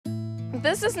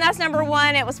This is nest number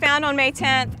 1. It was found on May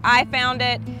 10th. I found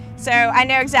it, so I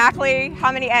know exactly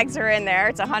how many eggs are in there.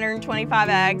 It's 125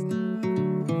 eggs.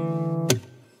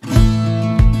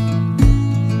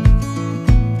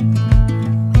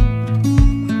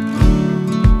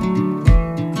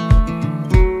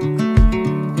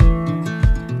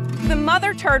 The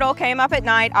mother turtle came up at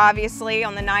night, obviously,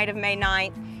 on the night of May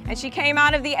 9th. And she came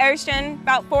out of the ocean,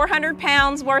 about 400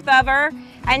 pounds worth of her,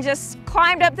 and just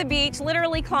climbed up the beach,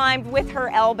 literally climbed with her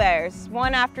elbows,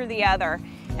 one after the other.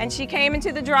 And she came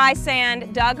into the dry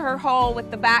sand, dug her hole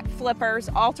with the back flippers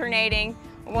alternating,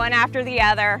 one after the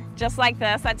other, just like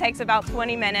this. That takes about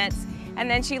 20 minutes.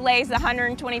 And then she lays the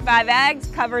 125 eggs,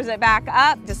 covers it back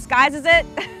up, disguises it,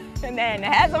 and then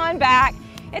heads on back.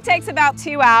 It takes about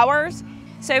 2 hours.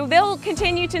 So they'll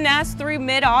continue to nest through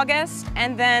mid-August,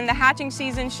 and then the hatching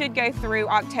season should go through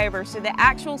October. So the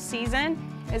actual season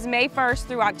is May 1st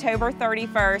through October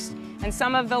 31st, and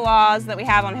some of the laws that we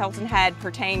have on Hilton Head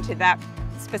pertain to that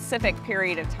specific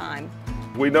period of time.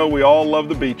 We know we all love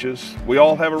the beaches. We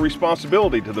all have a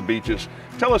responsibility to the beaches.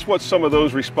 Tell us what some of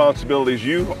those responsibilities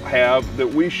you have that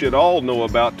we should all know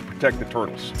about to protect the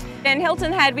turtles. In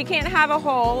Hilton Head, we can't have a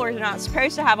hole, or you're not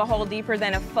supposed to have a hole deeper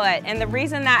than 1 foot. And the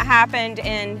reason that happened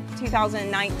in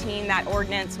 2019, that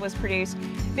ordinance was produced,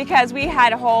 because we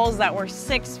had holes that were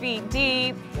 6 feet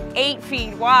deep, 8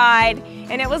 feet wide,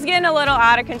 and it was getting a little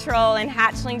out of control, and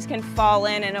hatchlings can fall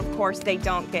in, and of course they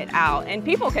don't get out. And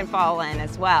people can fall in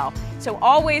as well. So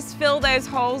always fill those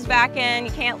holes back in.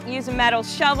 You can't use a metal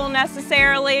shovel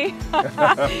necessarily,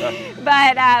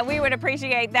 but we would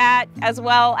appreciate that, as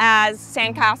well as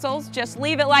sandcastles. Just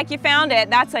leave it like you found it.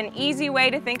 That's an easy way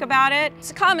to think about it.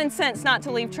 It's common sense not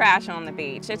to leave trash on the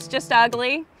beach. It's just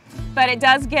ugly, but it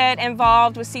does get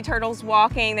involved with sea turtles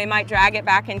walking. They might drag it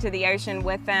back into the ocean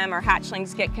with them, or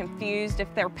hatchlings get confused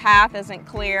if their path isn't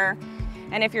clear.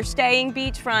 And if you're staying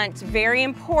beachfront, it's very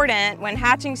important when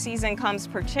hatching season comes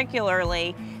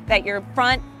particularly that your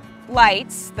front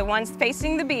lights, the ones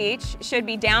facing the beach, should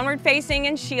be downward facing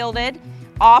and shielded.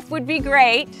 Off would be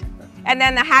great. And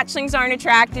then the hatchlings aren't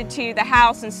attracted to the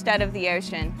house instead of the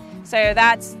ocean. So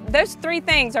those 3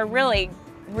 things are really,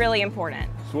 really important.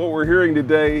 So what we're hearing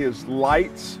today is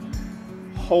lights,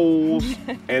 holes,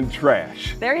 and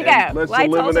trash. There you go. Let's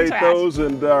lights, eliminate holes,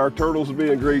 and those, and our turtles will be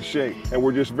in great shape. And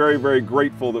we're just very, very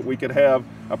grateful that we could have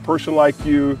a person like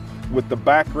you with the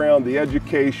background, the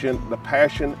education, the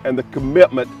passion, and the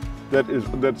commitment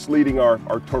that's leading our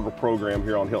turtle program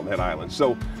here on Hilton Head Island.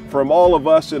 So from all of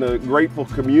us in a grateful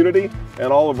community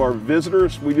and all of our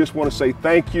visitors, we just want to say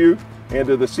thank you, and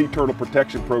to the Sea Turtle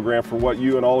Protection Program for what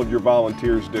you and all of your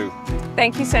volunteers do.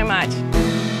 Thank you so much.